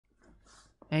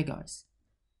Hey guys,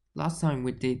 last time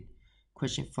we did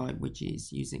question 5, which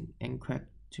is using encrypt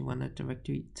to run a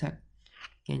directory attack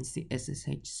against the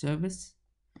SSH service.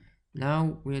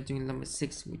 Now we are doing number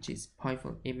 6, which is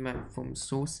Python-Nmap from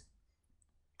source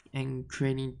and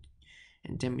creating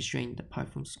and demonstrating the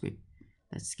Python script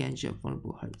that scans your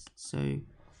vulnerable host. So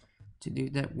to do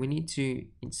that, we need to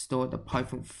install the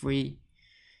Python 3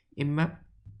 Nmap.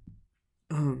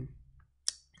 The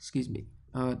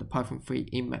Python 3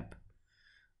 Nmap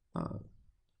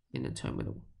in the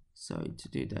terminal. So to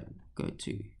do that, go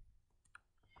to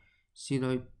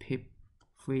sudo pip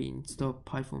 3 install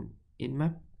Python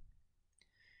Nmap,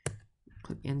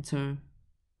 click enter,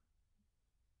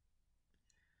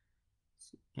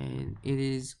 and it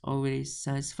is already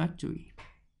satisfactory.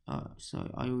 So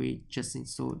I already just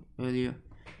installed earlier.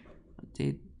 I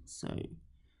did. So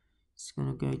it's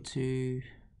gonna go to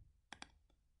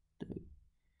the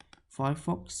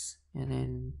Firefox and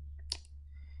then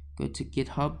go to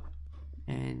GitHub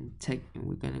and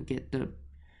we're gonna get the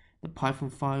Python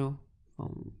file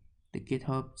from the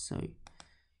GitHub. So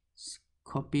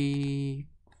copy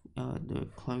the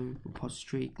clone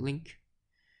repository link,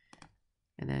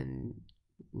 and then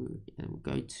we'll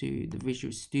go to the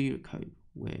Visual Studio Code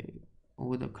where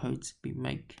all the codes be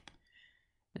made,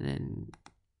 and then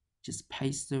just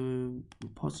paste the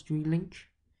repository link,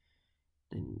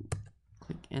 then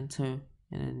click enter,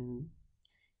 and then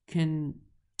you can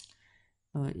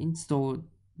install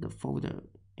the folder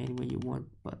anywhere you want,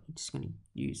 but I'm just going to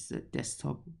use the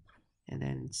desktop, and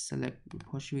then select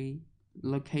repository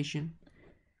location,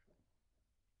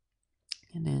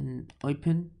 and then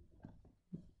open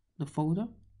the folder,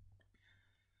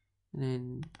 and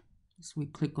then as we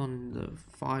click on the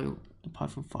file, the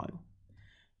Python file,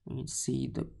 we can see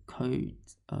the code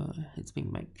has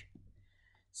been made.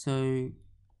 So I'm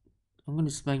going to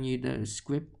explain you the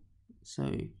script.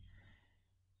 So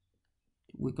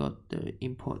we got the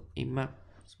import Nmap,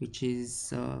 which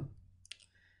is the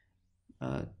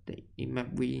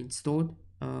Nmap we installed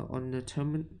on the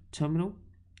terminal.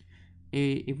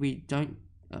 If we don't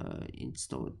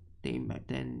install the Nmap,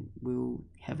 then we'll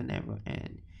have an error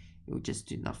and it will just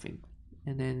do nothing.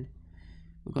 And then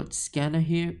we've got scanner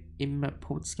here, Nmap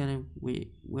port scanner,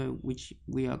 which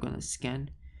we are going to scan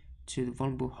to the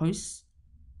vulnerable host.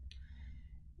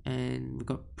 And we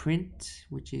got print,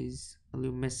 which is a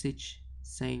little message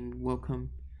saying welcome,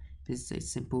 this is a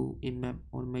simple Nmap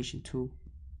automation tool,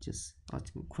 just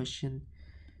asking a question.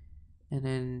 And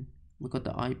then we got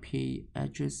the IP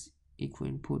address equal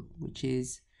input, which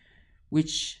is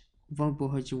which vulnerable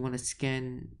host you want to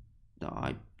scan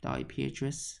the IP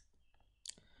address.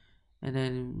 And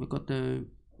then we got the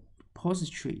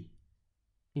repository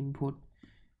input,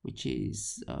 which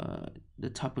is the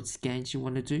type of scans you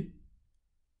want to do.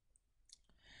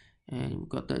 And we've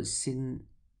got the SYN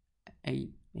ACK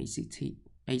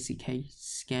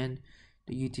scan,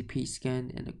 the UTP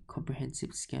scan, and the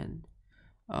comprehensive scan.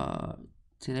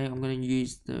 Today I'm going to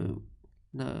use the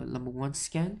number 1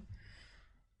 scan,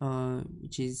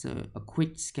 which is a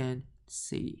quick scan to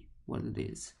see what it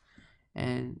is.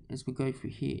 And as we go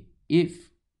through here,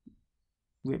 if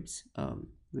reps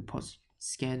repository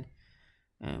scan,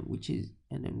 which is,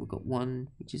 and then we've got 1,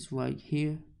 which is right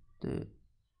here, the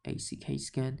ACK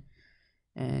scan,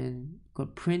 and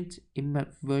got print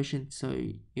Nmap version, so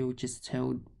it will just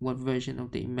tell what version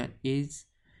of the Nmap is,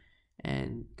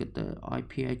 and got the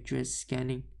IP address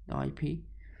scanning the IP,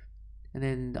 and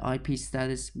then the IP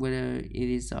status, whether it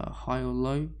is high or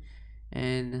low,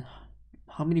 and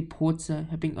how many ports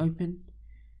have been opened,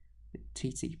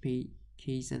 TCP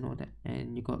keys and all that.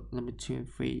 And you got number 2 and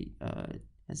 3 as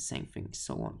the same thing,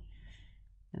 so on.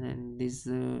 And then there's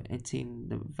entering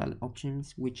the valid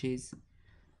options, which is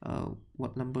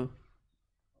what number,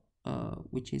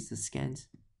 which is the scans,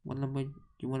 what number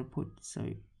you want to put. So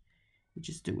we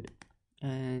just do it.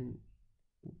 And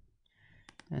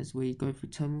as we go through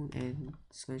terminal, and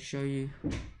it's going to show you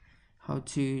how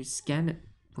to scan it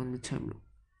from the terminal.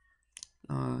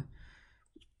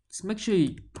 Just make sure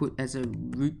you put as a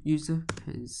root user,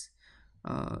 because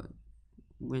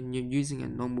when you're using a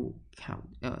normal account,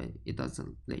 it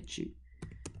doesn't let you,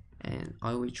 and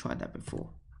I already tried that before,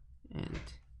 and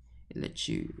it lets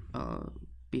you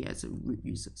be as a root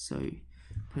user. So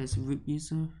put as a root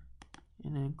user,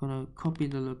 and I'm gonna copy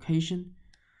the location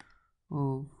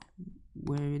of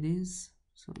where it is.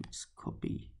 So just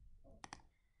copy,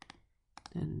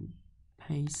 then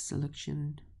paste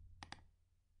selection,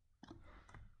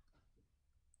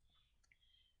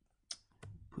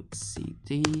 put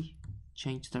cd,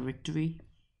 change directory,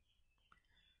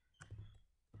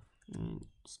 and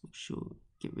just make sure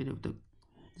get rid of the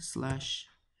slash,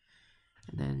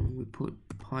 and then we put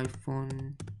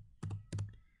Python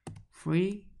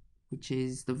 3, which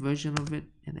is the version of it,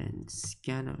 and then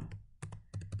scanner,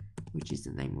 which is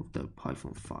the name of the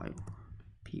Python file,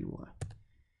 py.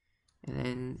 And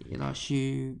then it asks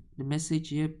you the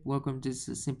message, yep, welcome to this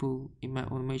simple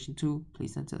Nmap automation tool.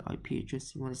 Please enter the IP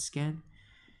address you want to scan.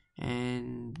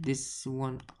 And this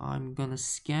one I'm gonna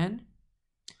scan.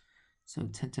 So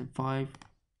 10.10.5,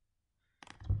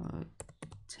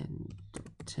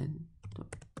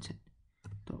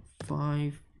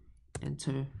 10.10.10.5,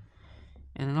 enter.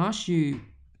 And it asks you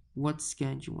what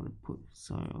scan you want to put.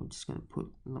 So I'm just gonna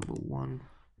put number 1.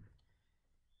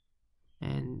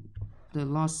 And the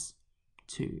last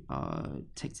two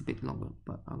takes a bit longer,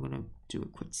 but I'm gonna do a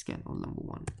quick scan on number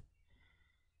 1.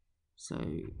 So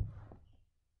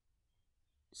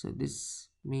this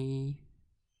me,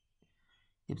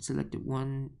 you've selected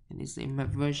 1, and it's the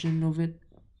Nmap version of it,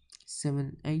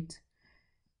 7.8.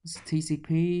 It's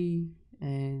TCP,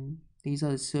 and these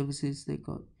are the services they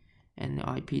got, and the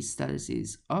IP status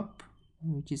is up,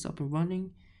 which is up and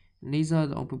running, and these are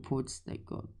the open ports they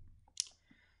got.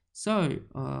 So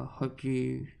hope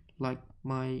you like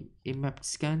my Nmap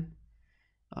scan.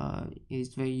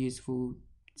 It's very useful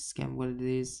to scan what it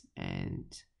is, and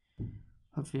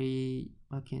hopefully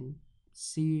I can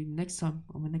see you next time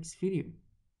on my next video.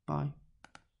 Bye.